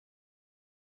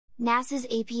NASA's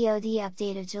APOD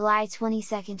update of July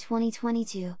 22,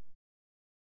 2022.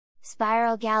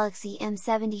 Spiral Galaxy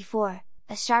M74,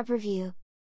 a sharp review.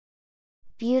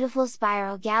 Beautiful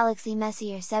spiral galaxy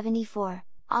Messier 74,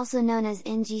 also known as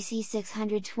NGC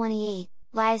 628,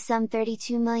 lies some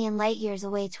 32 million light-years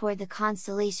away toward the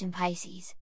constellation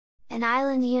Pisces. An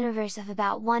island universe of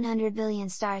about 100 billion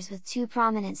stars with two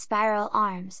prominent spiral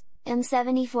arms,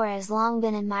 M74 has long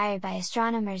been admired by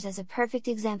astronomers as a perfect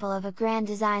example of a grand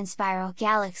design spiral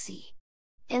galaxy.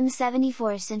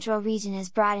 M74's central region is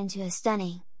brought into a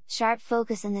stunning, sharp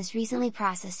focus in this recently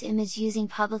processed image using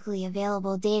publicly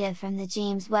available data from the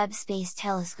James Webb Space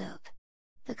Telescope.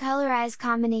 The colorized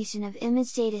combination of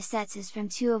image data sets is from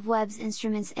two of Webb's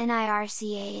instruments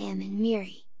NIRcam and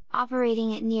MIRI,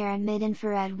 operating at near and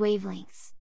mid-infrared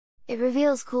wavelengths. It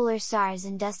reveals cooler stars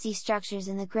and dusty structures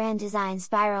in the grand design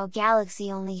spiral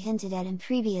galaxy only hinted at in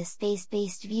previous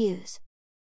space-based views.